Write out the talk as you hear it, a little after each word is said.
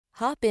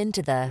Hop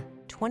into the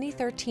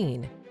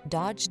 2013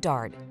 Dodge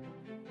Dart.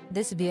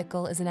 This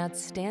vehicle is an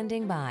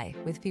outstanding buy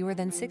with fewer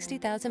than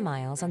 60,000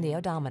 miles on the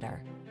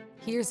odometer.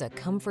 Here's a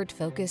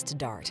comfort-focused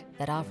Dart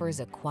that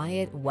offers a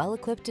quiet,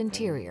 well-equipped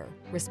interior,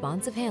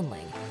 responsive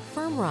handling,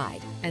 firm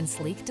ride, and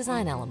sleek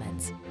design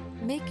elements.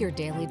 Make your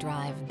daily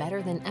drive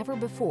better than ever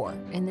before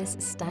in this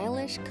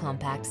stylish,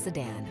 compact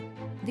sedan.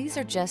 These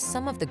are just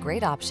some of the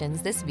great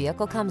options this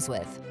vehicle comes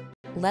with: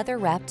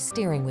 leather-wrapped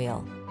steering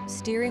wheel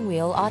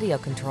audio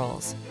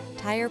controls,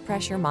 tire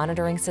pressure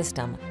monitoring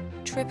system,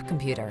 trip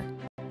computer,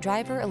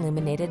 driver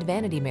illuminated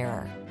vanity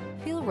mirror.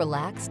 Feel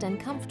relaxed and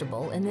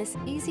comfortable in this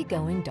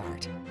easygoing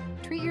Dart.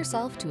 Treat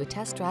yourself to a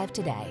test drive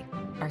today.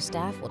 Our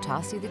staff will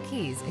toss you the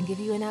keys and give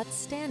you an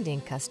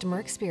outstanding customer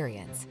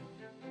experience.